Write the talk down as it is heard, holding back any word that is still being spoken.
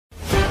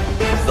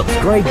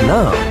Subscribe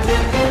now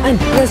and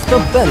press the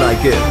bell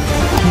icon.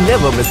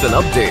 Never miss an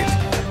update.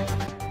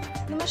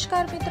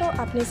 નમસ્કાર મિત્રો,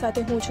 આપની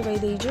સાથે હું છું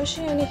વૈદેહી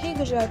જોશી અને હે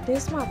ગુજરાત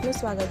ન્યૂઝમાં આપનું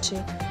સ્વાગત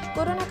છે।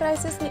 કોરોના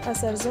ક્રાઇસિસની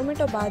અસર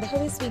ઝોમેટો બાદ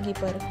હવે સ્વિગી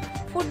પર।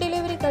 ફૂડ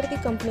ડિલિવરી કરતી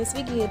કંપની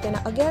સ્વિગીએ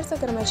તેના 1100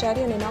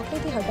 કર્મચારીઓને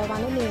નોકરીથી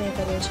હટાવવાનો નિર્ણય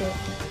કર્યો છે।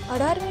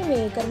 18મી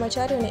મેએ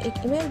કર્મચારીઓને એક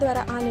ઈમેલ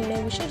દ્વારા આ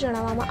નિર્ણય વિશે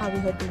જણાવવામાં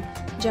આવ્યું હતું,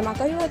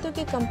 જેમાં કહ્યું હતું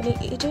કે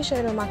કંપની જે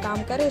શહેરોમાં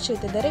કામ કરે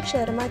છે તે દરેક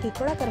શહેરમાંથી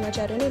થોડા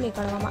કર્મચારીઓને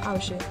નીકાળવામાં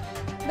આવશે।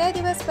 2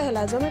 દિવસ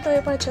પહેલા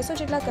ઝોમેટોએ પણ 600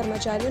 જેટલા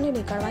કર્મચારીઓને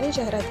નીકાળવાની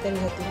જાહેરાત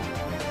કરી હતી।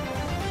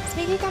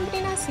 સ્વિગી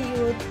કંપનીના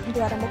સીઈઓ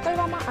દ્વારા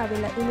મોકલવામાં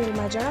આવેલા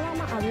ઈમેલમાં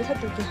જણાવવામાં આવ્યું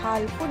હતું કે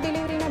હાલ ફૂડ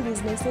ડિલિવરીના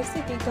બિઝનેસની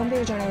સ્થિતિ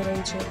ગંભીર જણાઈ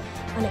રહી છે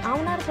અને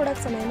આવનાર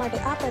થોડાક સમય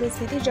માટે આ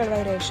પરિસ્થિતિ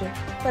જળવાઈ રહેશે,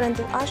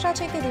 પરંતુ આશા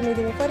છે કે ધીમે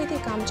ધીમે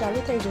ફરીથી કામ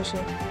ચાલુ થઈ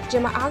જશે।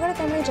 જેમાં આગળ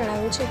તેમણે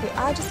જણાવ્યું છે કે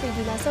આજ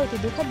સ્વિગીના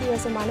સૌથી દુઃખદ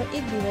દિવસોમાંનો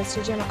એક દિવસ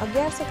છે, જેમાં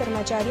 1100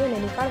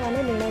 કર્મચારીઓને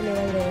નીકાળવાનો નિર્ણય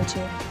લેવાઈ રહ્યો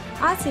છે।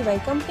 આ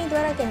સિવાય કંપની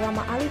દ્વારા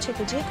કહેવામાં આવ્યું છે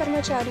કે જે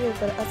કર્મચારીઓ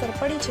પર અસર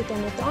પડી છે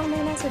તેમને 3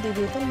 મહિના સુધી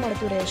વેતન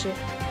મળતું રહેશે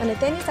અને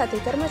તેની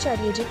સાથે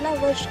કર્મચારીએ જેટલા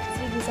વર્ષ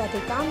સ્વિગી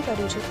સાથે કામ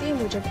કર્યું છે તે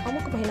મુજબ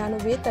અમુક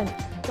મહિનાનું વેતન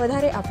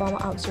વધારે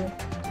આપવામાં આવશે।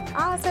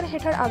 આ અસર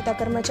હેઠળ આવતા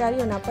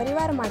કર્મચારીઓના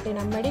પરિવાર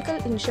માટેના મેડિકલ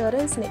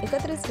ઇન્સ્યોરન્સને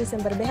 31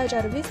 ડિસેમ્બર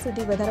 2020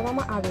 સુધી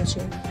વધારવામાં આવ્યો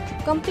છે।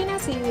 કંપનીના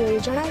સીઈઓએ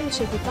જણાવ્યું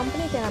છે કે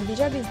કંપની તેના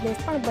બીજા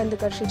બિઝનેસ પણ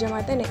બંધ કરશે,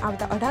 જેમાં તેને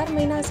આવતા 18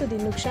 મહિના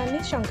સુધી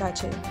નુકસાનની શંકા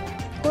છે।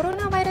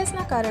 કોરોના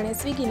વાયરસના કારણે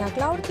સ્વિગીના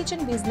ક્લાઉડ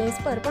કિચન બિઝનેસ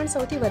પર પણ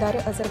સૌથી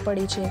વધારે અસર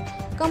પડી છે।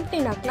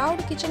 કંપનીના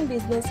ક્લાઉડ કિચન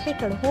બિઝનેસ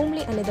હેઠળ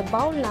હોમલી અને ધ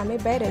બાઉલ નામે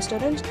 2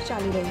 રેસ્ટોરન્ટ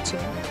ચાલી રહી છે।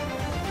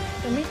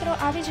 તો મિત્રો,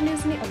 આવી જ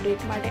ન્યૂઝની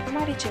અપડેટ માટે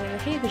અમારી ચેનલ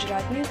હે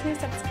ગુજરાત ન્યૂઝને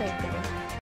સબસ્ક્રાઇબ કરો।